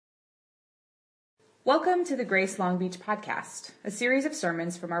Welcome to the Grace Long Beach podcast, a series of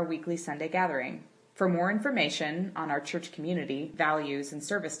sermons from our weekly Sunday gathering. For more information on our church community, values, and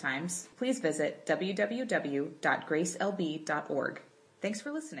service times, please visit www.gracelb.org. Thanks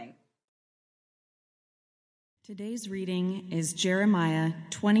for listening. Today's reading is Jeremiah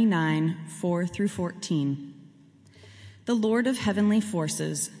 29, 4 through 14. The Lord of heavenly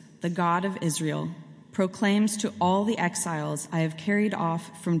forces, the God of Israel, proclaims to all the exiles I have carried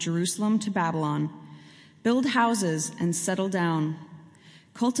off from Jerusalem to Babylon, build houses and settle down,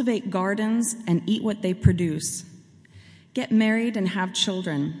 cultivate gardens and eat what they produce. Get married and have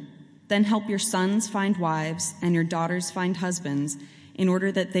children, then help your sons find wives and your daughters find husbands, in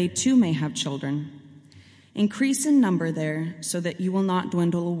order that they too may have children. Increase in number there so that you will not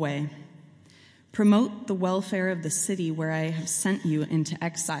dwindle away. Promote the welfare of the city where I have sent you into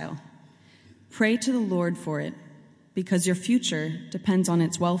exile. Pray to the Lord for it, because your future depends on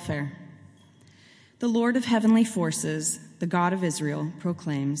its welfare. The Lord of heavenly forces, the God of Israel,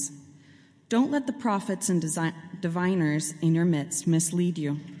 proclaims, don't let the prophets and diviners in your midst mislead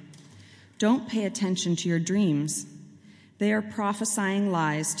you. Don't pay attention to your dreams. They are prophesying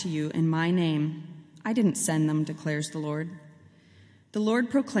lies to you in my name. I didn't send them, declares the Lord. The Lord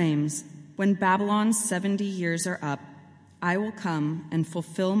proclaims, when Babylon's 70 years are up, I will come and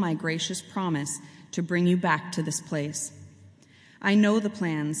fulfill my gracious promise to bring you back to this place. I know the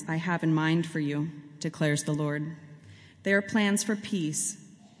plans I have in mind for you, declares the Lord. They are plans for peace,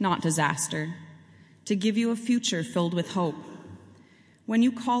 not disaster, to give you a future filled with hope. When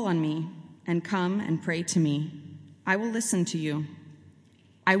you call on me and come and pray to me, I will listen to you.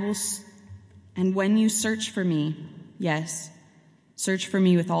 And when you search for me, yes, search for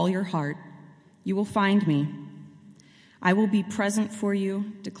me with all your heart, you will find me. I will be present for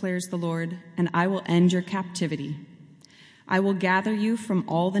you, declares the Lord, and I will end your captivity. I will gather you from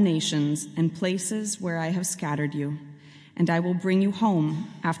all the nations and places where I have scattered you, and I will bring you home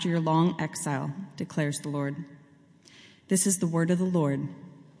after your long exile, declares the Lord. This is the word of the Lord.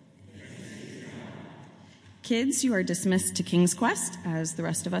 Kids, you are dismissed to King's Quest as the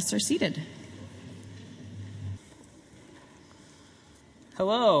rest of us are seated.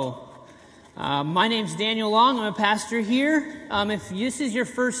 Hello. My name's Daniel Long. I'm a pastor here. If this is your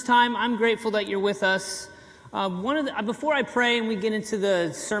first time, I'm grateful that you're with us. Before I pray and we get into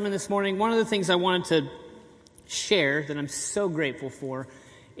the sermon this morning, one of the things I wanted to share that I'm so grateful for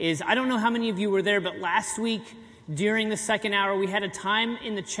is, I don't know how many of you were there, but last week during the second hour, we had a time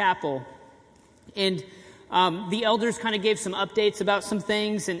in the chapel, and the elders kind of gave some updates about some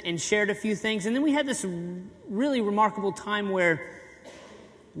things and shared a few things, and then we had this really remarkable time where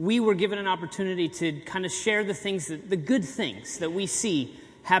we were given an opportunity to kind of share the good things that we see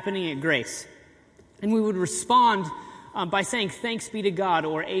happening at Grace. And we would respond by saying, thanks be to God,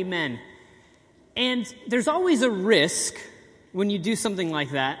 or amen. And there's always a risk when you do something like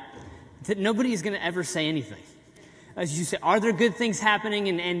that nobody is going to ever say anything. As you say, are there good things happening?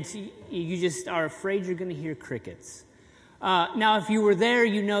 And you just are afraid you're going to hear crickets. Now, if you were there,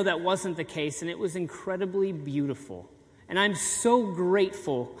 you know that wasn't the case, and it was incredibly beautiful. And I'm so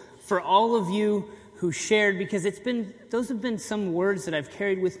grateful for all of you who shared, because those have been some words that I've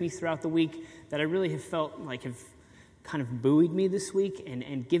carried with me throughout the week that I really have felt like have kind of buoyed me this week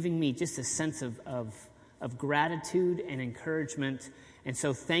and giving me just a sense of gratitude and encouragement. And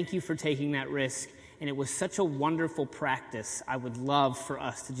so thank you for taking that risk. And it was such a wonderful practice I would love for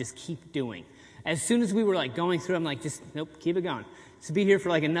us to just keep doing. As soon as we were going through, I'm like, just nope, keep it going. To be here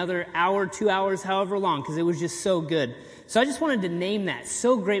for another hour, 2 hours, however long, because it was just so good. So I just wanted to name that.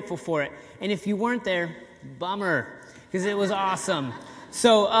 So grateful for it. And if you weren't there, bummer, because it was awesome.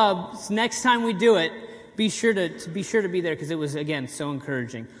 So next time we do it, be sure to be there, because it was, again, so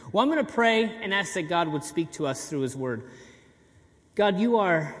encouraging. Well, I'm going to pray and ask that God would speak to us through His Word. God, you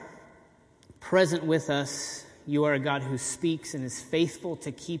are present with us. You are a God who speaks and is faithful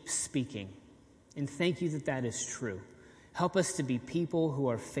to keep speaking. And thank you that is true. Help us to be people who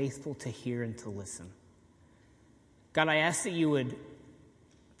are faithful to hear and to listen. God, I ask that you would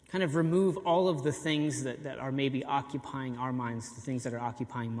kind of remove all of the things that are maybe occupying our minds, the things that are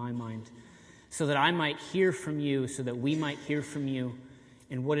occupying my mind, so that I might hear from you, so that we might hear from you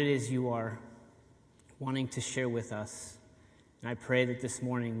and what it is you are wanting to share with us. And I pray that this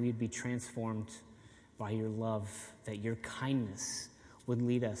morning we'd be transformed by your love, that your kindness would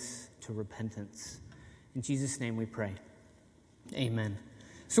lead us to repentance. In Jesus' name we pray. Amen.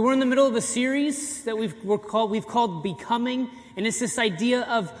 So we're in the middle of a series that we've called Becoming, and it's this idea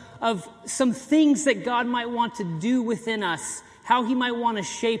of some things that God might want to do within us, how He might want to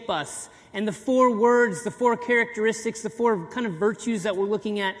shape us. And the 4 words, the 4 characteristics, the 4 kind of virtues that we're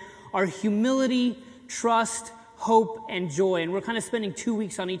looking at are humility, trust, hope, and joy. And we're kind of spending 2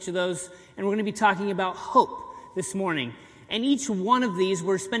 weeks on each of those, and we're going to be talking about hope this morning. And each one of these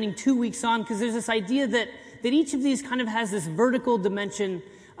we're spending 2 weeks on because there's this idea that each of these kind of has this vertical dimension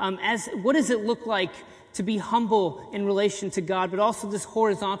as what does it look like to be humble in relation to God, but also this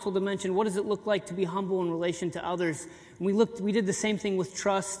horizontal dimension. What does it look like to be humble in relation to others? And we did the same thing with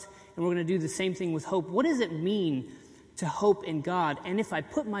trust, and we're going to do the same thing with hope. What does it mean to hope in God? And if I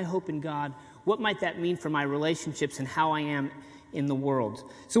put my hope in God, what might that mean for my relationships and how I am in the world?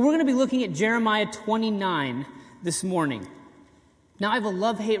 So we're going to be looking at Jeremiah 29 this morning. Now, I have a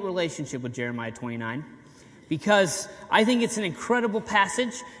love-hate relationship with Jeremiah 29 because I think it's an incredible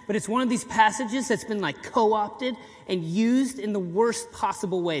passage, but it's one of these passages that's been like co-opted and used in the worst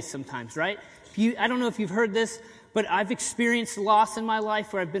possible way sometimes, right? I don't know if you've heard this, but I've experienced loss in my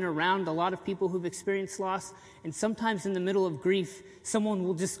life where I've been around a lot of people who've experienced loss, and sometimes in the middle of grief, someone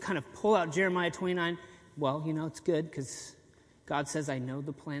will just kind of pull out Jeremiah 29. Well, it's good because God says, I know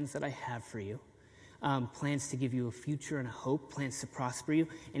the plans that I have for you. Plans to give you a future and a hope, plans to prosper you.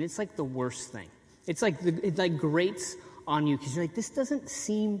 And it's like the worst thing. It's like it grates on you because you're like, this doesn't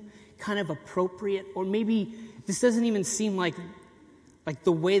seem kind of appropriate, or maybe this doesn't even seem like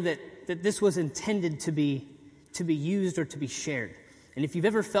the way that this was intended to be used or to be shared. And if you've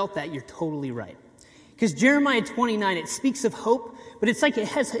ever felt that, you're totally right. Because Jeremiah 29, it speaks of hope, but it's like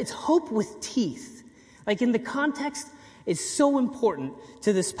it's hope with teeth. Like in the context, it's so important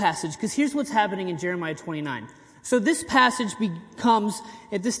to this passage, because here's what's happening in Jeremiah 29. So this passage becomes,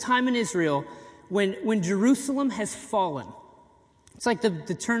 at this time in Israel, when Jerusalem has fallen. It's like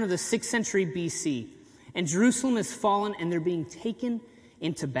the turn of the 6th century BC. And Jerusalem has fallen, and they're being taken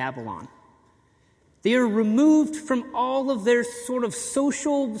into Babylon. They are removed from all of their sort of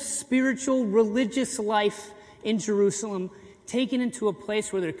social, spiritual, religious life in Jerusalem, taken into a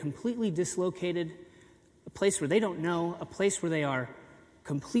place where they're completely dislocated, a place where they don't know, a place where they are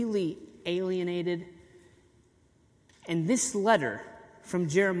completely alienated. And this letter from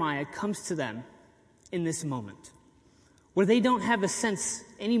Jeremiah comes to them in this moment, where they don't have a sense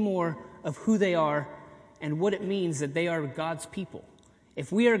anymore of who they are and what it means that they are God's people.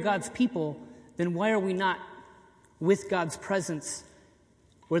 If we are God's people, then why are we not with God's presence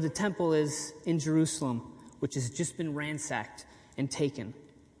where the temple is in Jerusalem, which has just been ransacked and taken?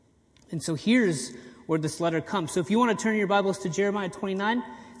 And so here's where this letter comes. So if you want to turn your Bibles to Jeremiah 29,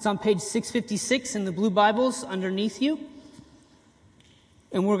 it's on page 656 in the blue Bibles underneath you.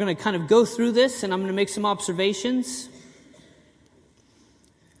 And we're going to kind of go through this, and I'm going to make some observations.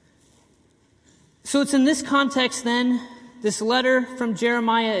 So it's in this context then, this letter from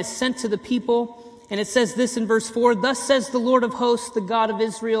Jeremiah is sent to the people, and it says this in verse 4, "Thus says the Lord of hosts, the God of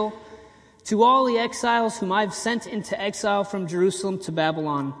Israel, to all the exiles whom I have sent into exile from Jerusalem to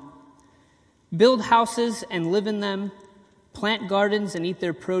Babylon. Build houses and live in them, plant gardens and eat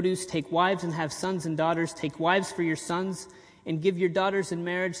their produce, take wives and have sons and daughters, take wives for your sons, and give your daughters in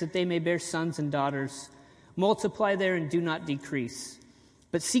marriage that they may bear sons and daughters. Multiply there and do not decrease.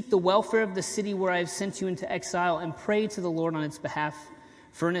 But seek the welfare of the city where I have sent you into exile, and pray to the Lord on its behalf,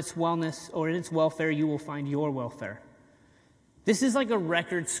 for in its wellness or in its welfare you will find your welfare." This is like a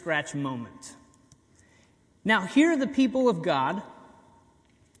record scratch moment. Now here are the people of God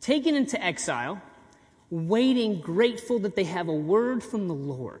taken into exile, waiting, grateful that they have a word from the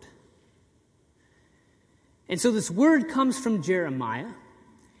Lord. And so this word comes from Jeremiah,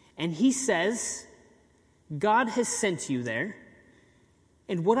 and he says, God has sent you there,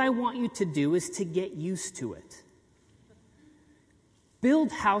 and what I want you to do is to get used to it.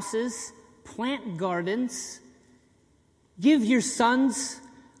 Build houses, plant gardens, give your sons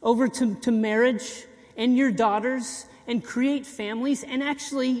over to marriage and your daughters, and create families, and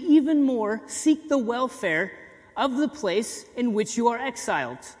actually, even more, seek the welfare of the place in which you are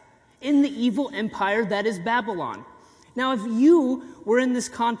exiled, in the evil empire that is Babylon. Now, if you were in this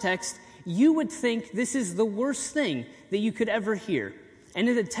context, you would think this is the worst thing that you could ever hear. And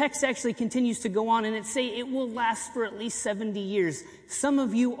the text actually continues to go on, and it say it will last for at least 70 years. Some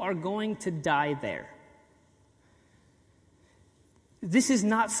of you are going to die there. This is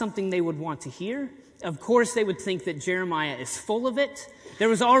not something they would want to hear. Of course, they would think that Jeremiah is full of it. There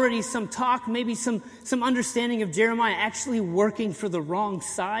was already some talk, maybe some understanding of Jeremiah actually working for the wrong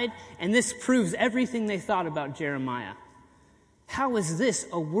side, and this proves everything they thought about Jeremiah. How is this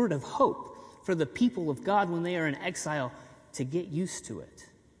a word of hope for the people of God when they are in exile to get used to it?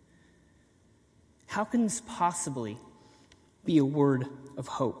 How can this possibly be a word of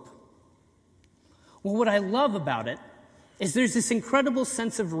hope? Well, what I love about it is there's this incredible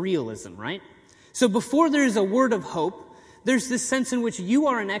sense of realism, right? So before there's a word of hope, there's this sense in which you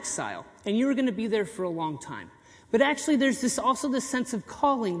are in exile, and you're going to be there for a long time. But actually, there's also this sense of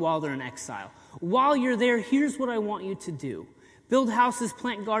calling while they're in exile. While you're there, here's what I want you to do. Build houses,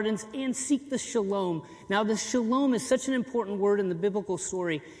 plant gardens, and seek the shalom. Now, the shalom is such an important word in the biblical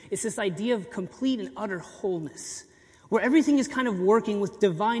story. It's this idea of complete and utter wholeness, where everything is kind of working with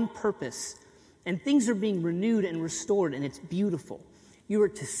divine purpose, and things are being renewed and restored, and it's beautiful. You are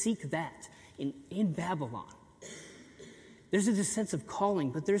to seek that in Babylon. There's this sense of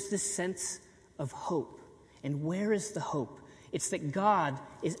calling, but there's this sense of hope. And where is the hope? It's that God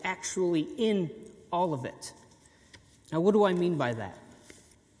is actually in all of it. Now, what do I mean by that?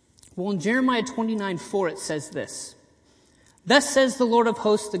 Well, in Jeremiah 29:4, it says this: "Thus says the Lord of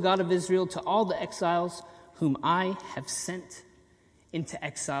hosts, the God of Israel, to all the exiles whom I have sent into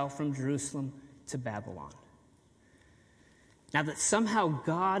exile from Jerusalem to Babylon." Now, that somehow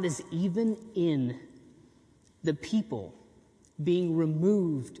God is even in the people being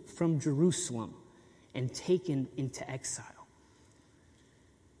removed from Jerusalem and taken into exile.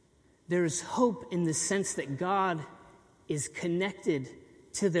 There is hope in the sense that God is connected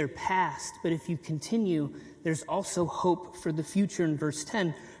to their past, but if you continue, there's also hope for the future in verse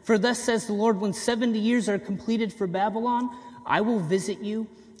 10. "For thus says the Lord, when 70 years are completed for Babylon, I will visit you,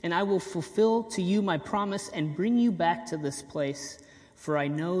 and I will fulfill to you my promise and bring you back to this place. For I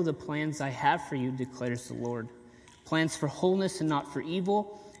know the plans I have for you, declares the Lord. Plans for wholeness and not for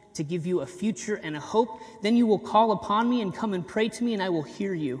evil, to give you a future and a hope. Then you will call upon me and come and pray to me, and I will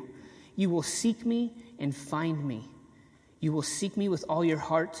hear you. You will seek me and find me. You will seek me with all your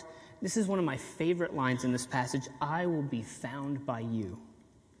heart." This is one of my favorite lines in this passage. "I will be found by you,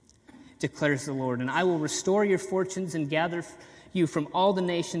 declares the Lord. And I will restore your fortunes and gather you from all the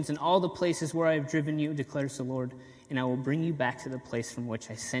nations and all the places where I have driven you, declares the Lord. And I will bring you back to the place from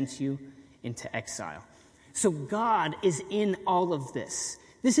which I sent you into exile." So God is in all of this.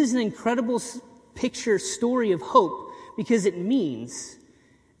 This is an incredible picture, story of hope, because it means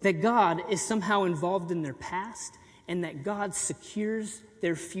that God is somehow involved in their past and that God secures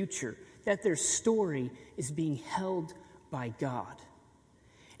their future, that their story is being held by God.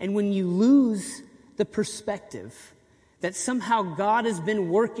 And when you lose the perspective that somehow God has been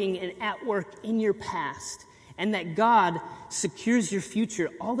working and at work in your past and that God secures your future,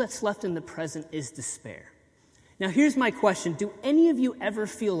 all that's left in the present is despair. Now, here's my question. Do any of you ever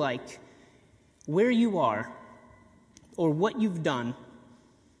feel like where you are or what you've done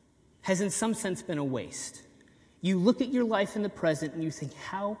has in some sense been a waste? You look at your life in the present and you think,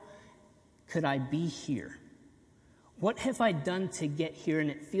 how could I be here? What have I done to get here?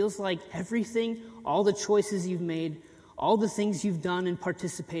 And it feels like everything, all the choices you've made, all the things you've done and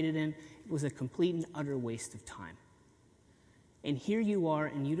participated in, it was a complete and utter waste of time. And here you are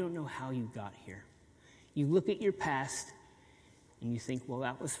and you don't know how you got here. You look at your past and you think, well,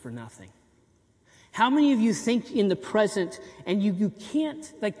 that was for nothing. How many of you think in the present and you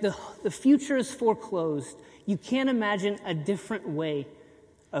can't, like the future is foreclosed, you can't imagine a different way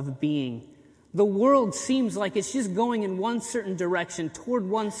of being? The world seems like it's just going in one certain direction, toward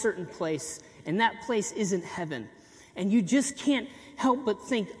one certain place, and that place isn't heaven. And you just can't help but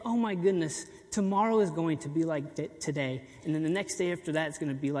think, oh my goodness, tomorrow is going to be like today, and then the next day after that is going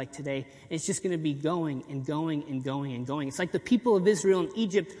to be like today. And it's just going to be going and going and going and going. It's like the people of Israel in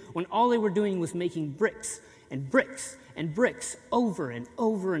Egypt when all they were doing was making bricks and bricks and bricks over and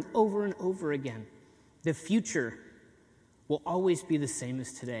over and over and over again. The future will always be the same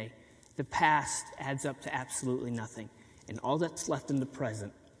as today. The past adds up to absolutely nothing, and all that's left in the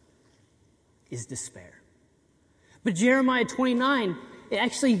present is despair. But Jeremiah 29, it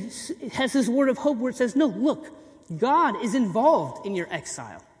actually has this word of hope where it says, no, look, God is involved in your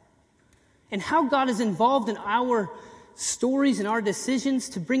exile. And how God is involved in our stories and our decisions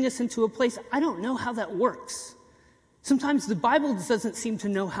to bring us into a place, I don't know how that works. Sometimes the Bible doesn't seem to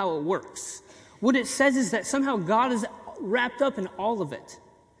know how it works. What it says is that somehow God is wrapped up in all of it.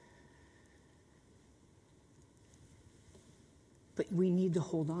 But we need to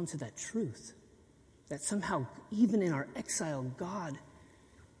hold on to that truth, that somehow, even in our exile, God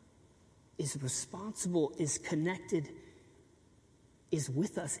is responsible, is connected, is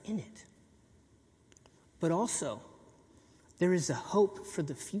with us in it. But also, there is a hope for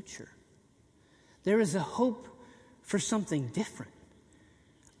the future. There is a hope for something different.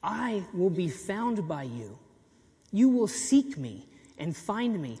 I will be found by you. You will seek me and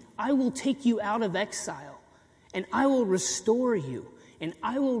find me. I will take you out of exile, and I will restore you, and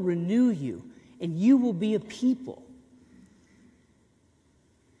I will renew you, and you will be a people.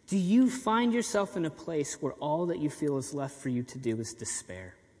 Do you find yourself in a place where all that you feel is left for you to do is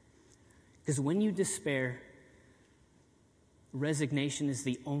despair? Because when you despair, resignation is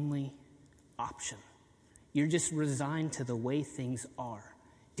the only option. You're just resigned to the way things are.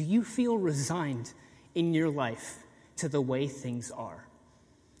 Do you feel resigned in your life to the way things are?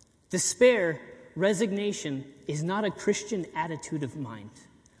 Despair, resignation, is not a Christian attitude of mind.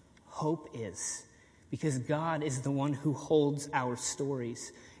 Hope is, because God is the one who holds our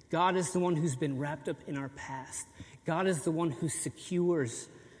stories. God is the one who's been wrapped up in our past. God is the one who secures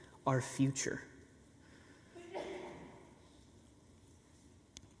our future.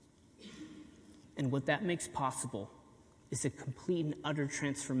 And what that makes possible is a complete and utter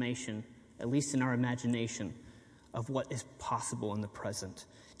transformation, at least in our imagination, of what is possible in the present.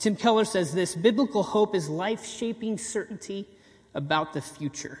 Tim Keller says this: biblical hope is life-shaping certainty about the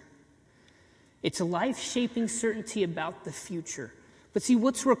future. It's a life-shaping certainty about the future. But see,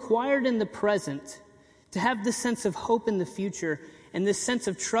 what's required in the present, to have this sense of hope in the future and this sense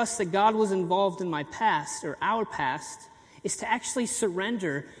of trust that God was involved in my past, or our past, is to actually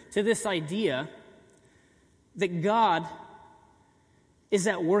surrender to this idea that God is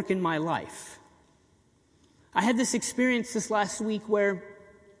at work in my life. I had this experience this last week where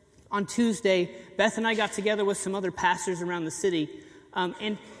on Tuesday, Beth and I got together with some other pastors around the city,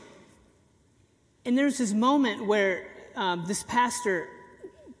 and there's this moment where this pastor,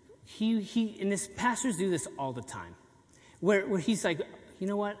 and this pastors do this all the time, where he's like, you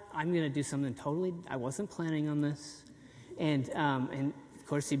know what, I'm going to do something totally, I wasn't planning on this, and of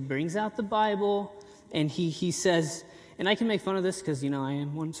course he brings out the Bible, and he says, and I can make fun of this because, I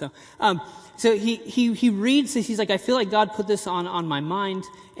am one. So he reads, he's like, I feel like God put this on my mind.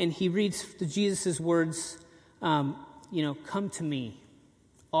 And he reads Jesus' words, come to me,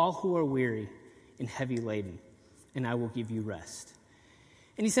 all who are weary and heavy laden, and I will give you rest.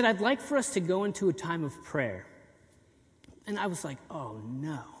 And he said, I'd like for us to go into a time of prayer. And I was like, oh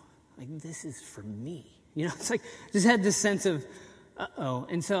no, like this is for me. It's like, just had this sense of, uh-oh.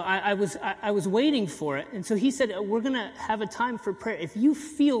 And so I was waiting for it. And so he said, we're going to have a time for prayer. If you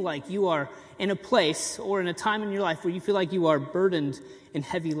feel like you are in a place or in a time in your life where you feel like you are burdened and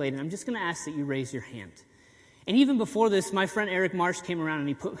heavy laden, I'm just going to ask that you raise your hand. And even before this, my friend Eric Marsh came around and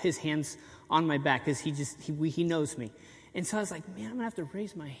he put his hands on my back because he knows me. And so I was like, man, I'm going to have to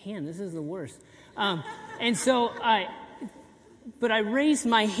raise my hand. This is the worst. And so I raised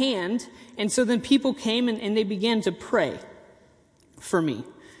my hand. And so then people came and they began to pray for me.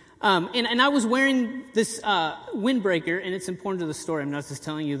 And I was wearing this windbreaker, and it's important to the story. I'm not just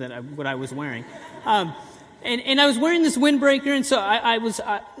telling you that what I was wearing. And I was wearing this windbreaker, and so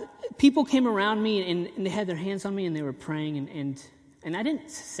people came around me, and they had their hands on me, and they were praying, and I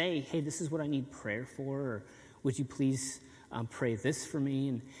didn't say, hey, this is what I need prayer for, or would you please pray this for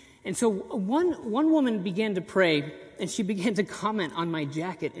me? And so one woman began to pray, and she began to comment on my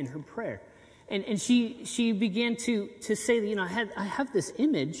jacket in her prayer. And she began to say that, I have this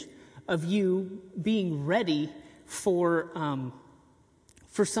image of you being ready for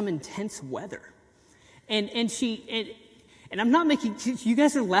some intense weather. And I'm not making, you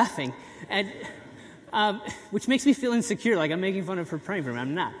guys are laughing, which makes me feel insecure, like I'm making fun of her praying for me.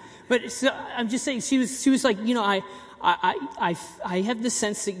 I'm not. But so I'm just saying, she was like, I have the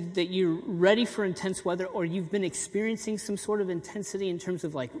sense that you're ready for intense weather, or you've been experiencing some sort of intensity in terms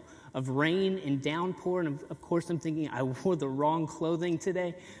of of rain and downpour. And of course I'm thinking, I wore the wrong clothing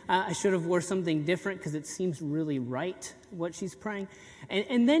today. I should have wore something different because it seems really right what she's praying.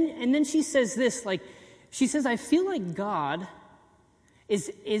 And then she says this, she says, I feel like God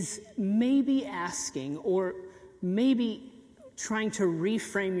is maybe asking, or maybe trying to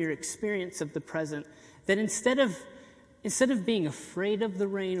reframe your experience of the present, that instead of being afraid of the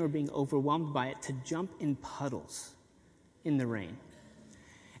rain or being overwhelmed by it, to jump in puddles in the rain.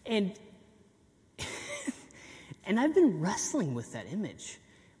 And I've been wrestling with that image,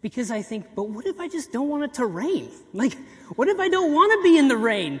 because I think, but what if I just don't want it to rain? What if I don't want to be in the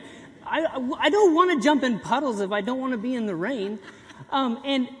rain? I don't want to jump in puddles if I don't want to be in the rain.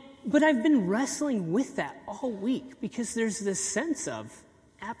 But I've been wrestling with that all week, because there's this sense of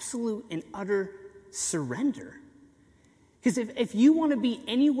absolute and utter surrender. Because if you want to be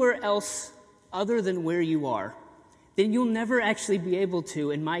anywhere else other than where you are, then you'll never actually be able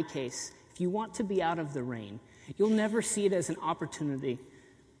to, in my case, if you want to be out of the rain, you'll never see it as an opportunity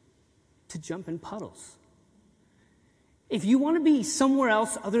to jump in puddles. If you want to be somewhere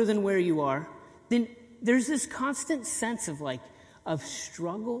else other than where you are, then there's this constant sense of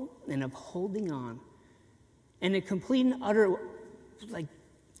struggle and of holding on, and a complete and utter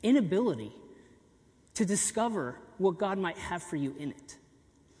inability to discover what God might have for you in it.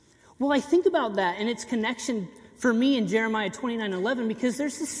 Well, I think about that and its connection for me in Jeremiah 29:11, because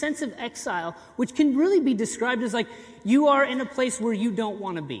there's this sense of exile, which can really be described as like you are in a place where you don't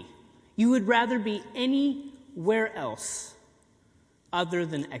want to be. You would rather be anywhere else other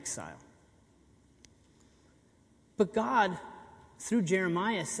than exile. But God, through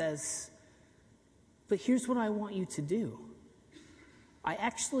Jeremiah, says, but here's what I want you to do. I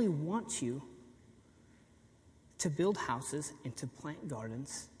actually want you to build houses and to plant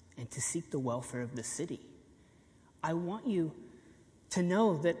gardens and to seek the welfare of the city. I want you to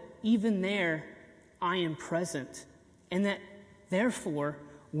know that even there I am present, and that therefore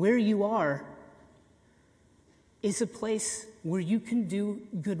where you are is a place where you can do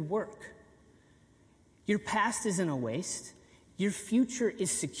good work. Your past isn't a waste. Your future is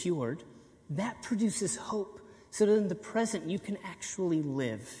secured. That produces hope so that in the present you can actually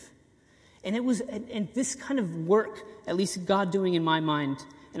live. And it was, and this kind of work, at least God doing in my mind,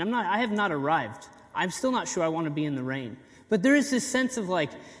 and I have not arrived. I'm still not sure I want to be in the rain. But there is this sense of like,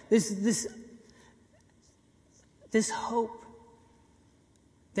 this hope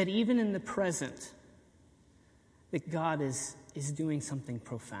that even in the present, that God is doing something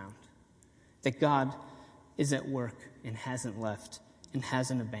profound. That God is at work and hasn't left and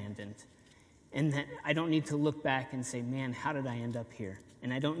hasn't abandoned. And that I don't need to look back and say, man, how did I end up here?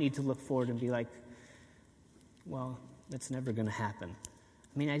 And I don't need to look forward and be like, well, that's never going to happen.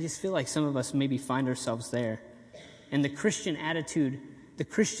 I mean, I just feel like some of us maybe find ourselves there. And the Christian attitude, the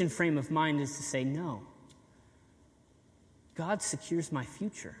Christian frame of mind is to say, no. God secures my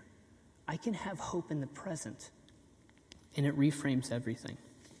future. I can have hope in the present. And it reframes everything.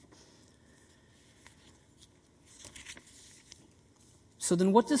 So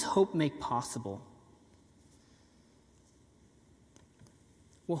then what does hope make possible?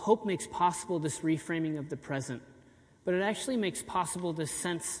 Well, hope makes possible this reframing of the present, but it actually makes possible this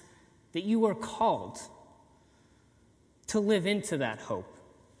sense that you are called to live into that hope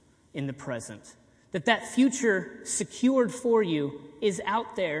in the present. That future secured for you is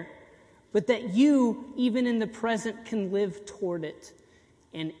out there, but that you, even in the present, can live toward it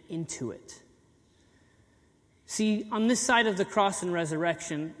and into it. See, on this side of the cross and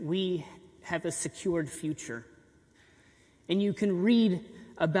resurrection, we have a secured future. And you can read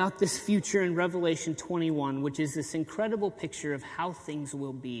about this future in Revelation 21, which is this incredible picture of how things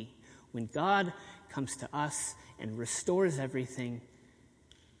will be when God comes to us and restores everything,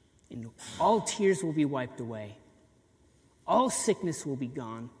 and all tears will be wiped away. All sickness will be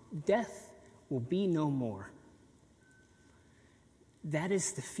gone. Death will be no more. That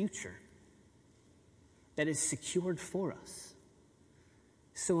is the future that is secured for us.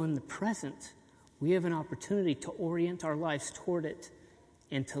 So in the present, we have an opportunity to orient our lives toward it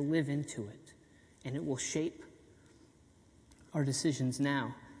and to live into it. And it will shape our decisions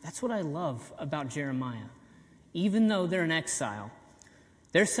now. That's what I love about Jeremiah. Even though they're in exile,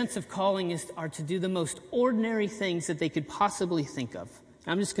 their sense of calling are to do the most ordinary things that they could possibly think of.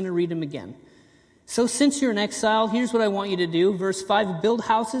 I'm just going to read them again. So since you're in exile, here's what I want you to do. Verse 5, build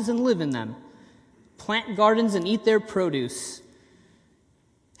houses and live in them. Plant gardens and eat their produce.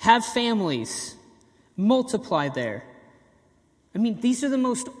 Have families. Multiply there. I mean, these are the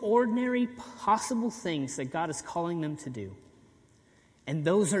most ordinary possible things that God is calling them to do. And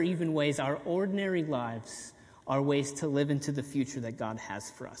those are even ways, our ordinary lives are ways to live into the future that God has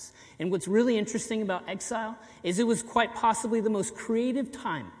for us. And what's really interesting about exile is it was quite possibly the most creative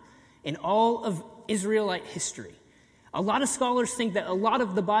time in all of Israelite history. A lot of scholars think that a lot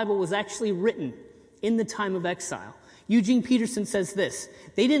of the Bible was actually written in the time of exile. Eugene Peterson says this: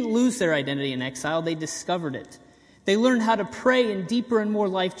 they didn't lose their identity in exile, they discovered it. They learned how to pray in deeper and more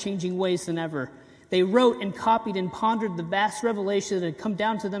life-changing ways than ever. They wrote and copied and pondered the vast revelation that had come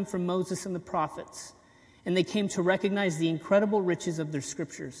down to them from Moses and the prophets. And they came to recognize the incredible riches of their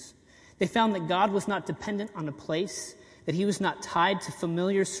scriptures. They found that God was not dependent on a place, that he was not tied to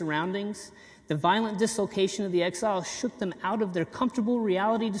familiar surroundings. The violent dislocation of the exile shook them out of their comfortable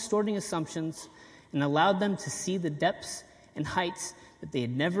reality-distorting assumptions and allowed them to see the depths and heights that they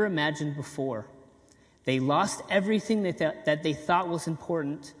had never imagined before. They lost everything that they thought was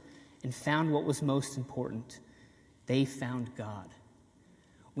important and found what was most important. They found God.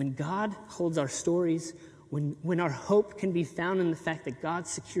 When God holds our stories, when our hope can be found in the fact that God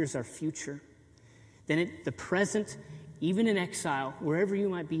secures our future, then the present, even in exile, wherever you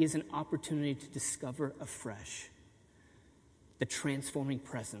might be, is an opportunity to discover afresh the transforming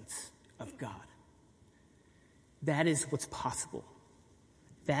presence of God. That is what's possible.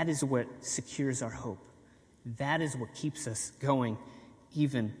 That is what secures our hope. That is what keeps us going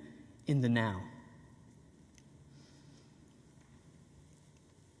even in the now.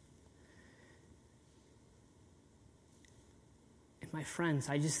 my friends,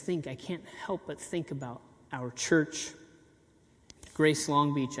 I can't help but think about our church, Grace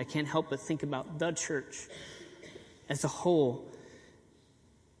Long Beach. I can't help but think about the church as a whole.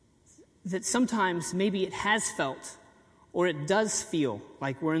 That sometimes maybe it has felt, or it does feel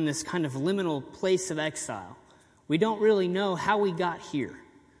like we're in this kind of liminal place of exile. We don't really know how we got here.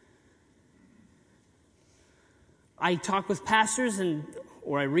 I talk with pastors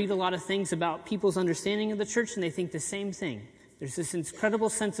or I read a lot of things about people's understanding of the church, and they think the same thing. There's this incredible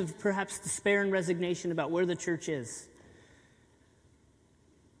sense of perhaps despair and resignation about where the church is.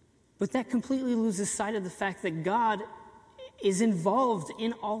 But that completely loses sight of the fact that God is involved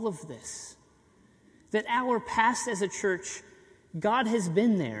in all of this. That our past as a church, God has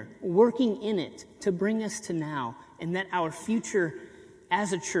been there, working in it to bring us to now, and that our future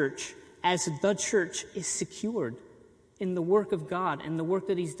as a church, as the church, is secured in the work of God and the work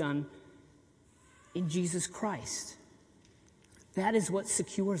that He's done in Jesus Christ. That is what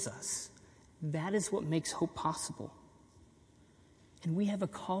secures us. That is what makes hope possible. And we have a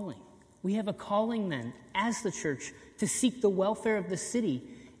calling. We have a calling then, as the church, to seek the welfare of the city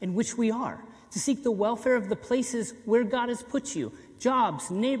in which we are, to seek the welfare of the places where God has put you, jobs,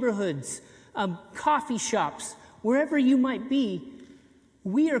 neighborhoods, coffee shops, wherever you might be.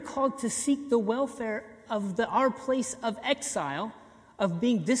 We are called to seek the welfare of our place of exile, of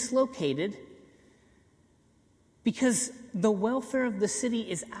being dislocated, because the welfare of the city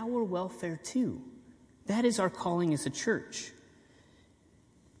is our welfare too. That is our calling as a church.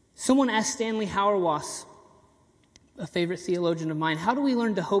 Someone asked Stanley Hauerwas, a favorite theologian of mine, how do we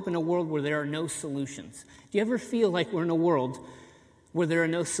learn to hope in a world where there are no solutions? Do you ever feel like we're in a world where there are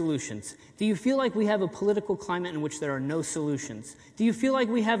no solutions? Do you feel like we have a political climate in which there are no solutions? Do you feel like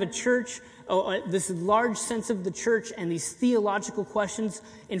we have a church, this large sense of the church and these theological questions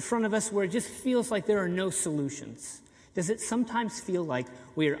in front of us where it just feels like there are no solutions? Does it sometimes feel like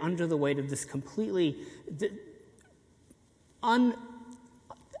we are under the weight of this completely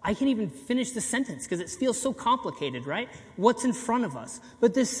I can't even finish the sentence because it feels so complicated, right? What's in front of us?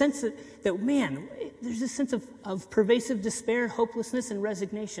 But this sense that man, there's this sense of pervasive despair, hopelessness, and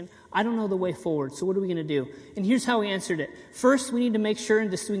resignation. I don't know the way forward, so what are we going to do? And here's how we answered it. First, we need to make sure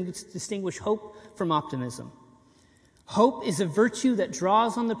and distinguish hope from optimism. Hope is a virtue that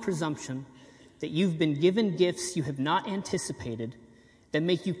draws on the presumption that you've been given gifts you have not anticipated that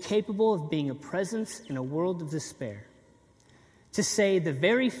make you capable of being a presence in a world of despair. To say the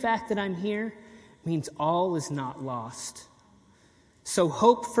very fact that I'm here means all is not lost. So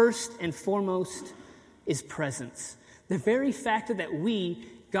hope, first and foremost, is presence. The very fact that we,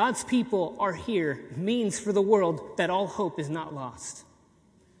 God's people, are here means for the world that all hope is not lost.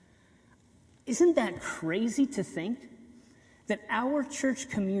 Isn't that crazy to think? That our church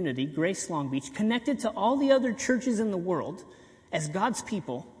community, Grace Long Beach, connected to all the other churches in the world, as God's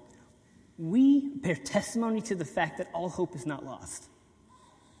people, we bear testimony to the fact that all hope is not lost.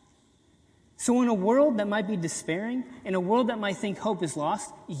 So in a world that might be despairing, in a world that might think hope is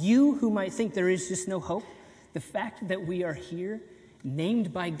lost, you who might think there is just no hope, the fact that we are here,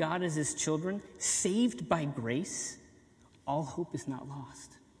 named by God as His children, saved by grace, all hope is not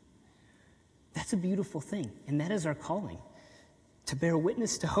lost. That's a beautiful thing, and that is our calling, to bear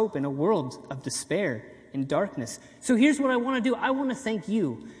witness to hope in a world of despair and darkness. So here's what I want to do. I want to thank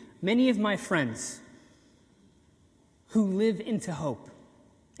you, many of my friends who live into hope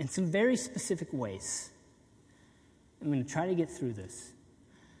in some very specific ways. I'm going to try to get through this.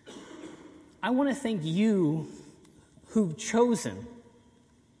 I want to thank you who've chosen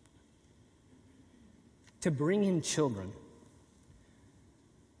to bring in children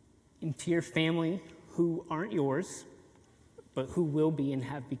into your family who aren't yours, but who will be and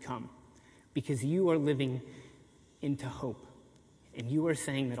have become, because you are living into hope. And you are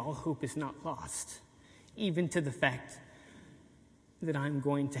saying that all hope is not lost, even to the fact that I'm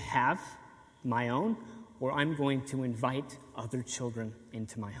going to have my own, or I'm going to invite other children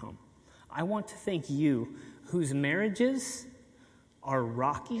into my home. I want to thank you whose marriages are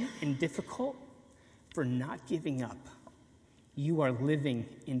rocky and difficult for not giving up. You are living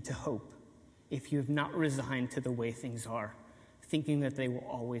into hope if you have not resigned to the way things are, thinking that they will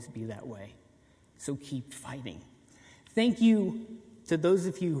always be that way. So keep fighting. Thank you to those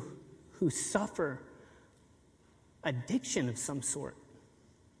of you who suffer addiction of some sort,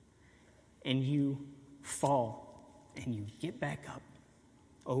 and you fall and you get back up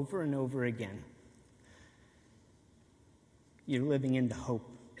over and over again. You're living into hope.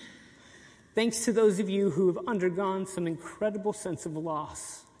 Thanks to those of you who have undergone some incredible sense of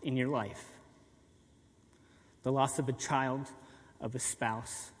loss in your life. The loss of a child, of a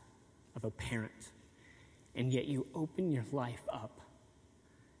spouse, of a parent. And yet you open your life up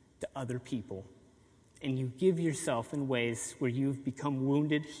to other people, and you give yourself in ways where you've become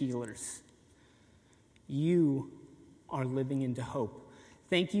wounded healers. You are living into hope.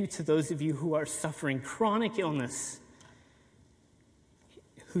 Thank you to those of you who are suffering chronic illness,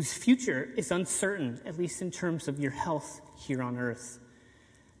 whose future is uncertain, at least in terms of your health here on earth.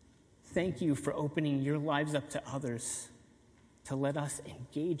 Thank you for opening your lives up to others, to let us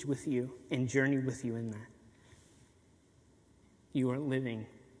engage with you and journey with you in that. You are living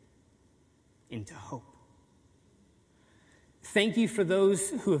into hope. Thank you for those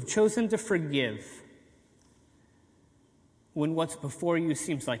who have chosen to forgive when what's before you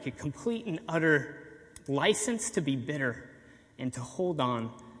seems like a complete and utter license to be bitter and to hold on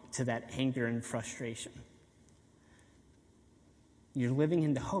to that anger and frustration. You're living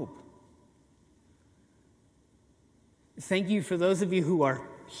into hope. Thank you for those of you who are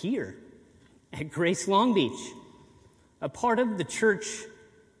here at Grace Long Beach, a part of the church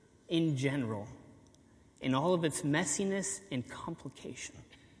in general, in all of its messiness and complication.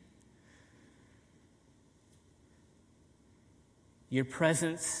 Your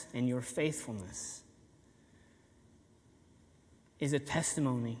presence and your faithfulness is a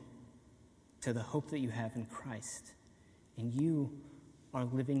testimony to the hope that you have in Christ, and you are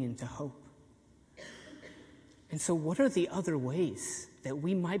living into hope. And so what are the other ways that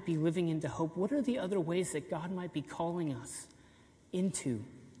we might be living into hope? What are the other ways that God might be calling us into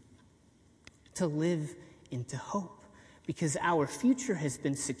to live into hope? Because our future has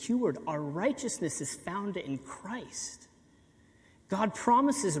been secured. Our righteousness is found in Christ. God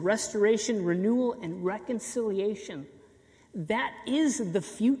promises restoration, renewal, and reconciliation. That is the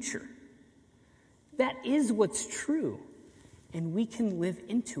future. That is what's true. And we can live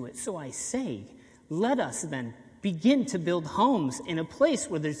into it. So I say, let us then begin to build homes in a place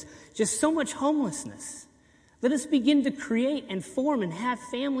where there's just so much homelessness. Let us begin to create and form and have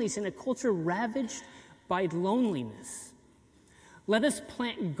families in a culture ravaged by loneliness. Let us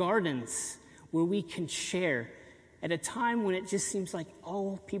plant gardens where we can share at a time when it just seems like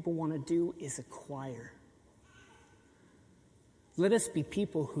all people want to do is acquire. Let us be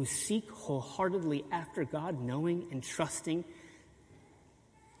people who seek wholeheartedly after God, knowing and trusting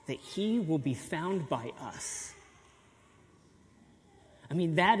that He will be found by us. I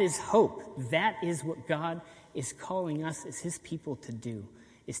mean, that is hope. That is what God is calling us as His people to do,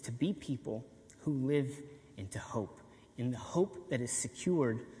 is to be people who live into hope, in the hope that is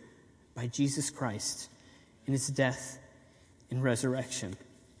secured by Jesus Christ in His death and resurrection.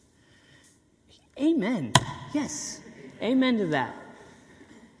 Amen. Yes. Amen to that.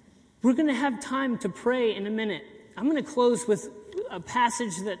 We're going to have time to pray in a minute. I'm going to close with a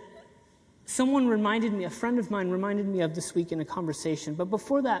passage that a friend of mine reminded me of this week in a conversation. But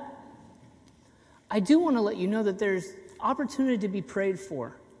before that, I do want to let you know that there's opportunity to be prayed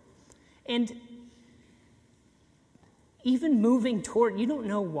for. And even moving toward, you don't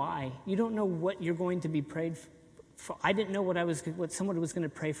know why. You don't know what you're going to be prayed for. I didn't know what someone was going to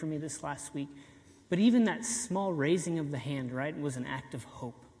pray for me this last week. But even that small raising of the hand, right, was an act of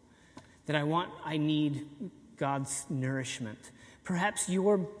hope. That I need God's nourishment. Perhaps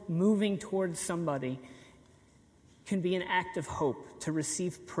your moving towards somebody can be an act of hope to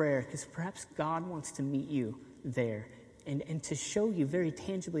receive prayer, because perhaps God wants to meet you there and to show you very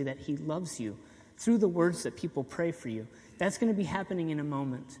tangibly that He loves you through the words that people pray for you. That's going to be happening in a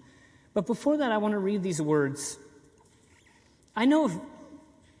moment. But before that, I want to read these words. I know of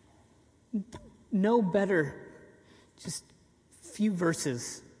no better, just few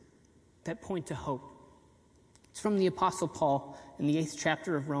verses that point to hope. It's from the Apostle Paul in the 8th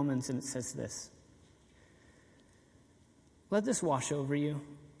chapter of Romans, and it says this. Let this wash over you,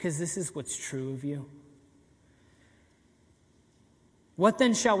 because this is what's true of you. What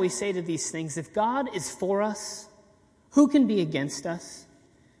then shall we say to these things? If God is for us, who can be against us?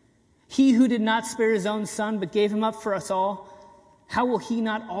 He who did not spare His own Son, but gave Him up for us all, how will He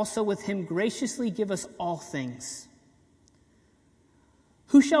not also with Him graciously give us all things?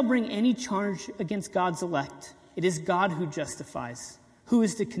 Who shall bring any charge against God's elect? It is God who justifies. Who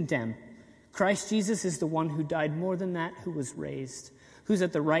is to condemn? Christ Jesus is the one who died, more than that, who was raised, who's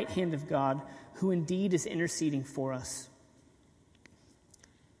at the right hand of God, who indeed is interceding for us.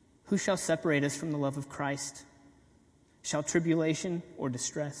 Who shall separate us from the love of Christ? Shall tribulation or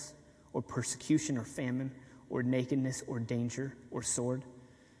distress or persecution or famine or nakedness or danger or sword?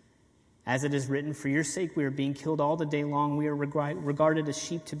 As it is written, for your sake we are being killed all the day long. We are regarded as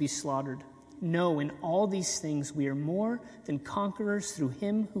sheep to be slaughtered. No, in all these things we are more than conquerors through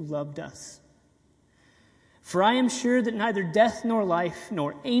Him who loved us. For I am sure that neither death nor life,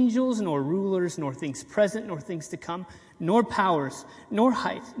 nor angels nor rulers, nor things present nor things to come, nor powers, nor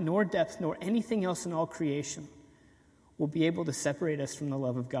height, nor depth, nor anything else in all creation will be able to separate us from the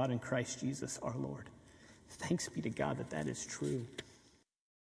love of God in Christ Jesus our Lord. Thanks be to God that that is true.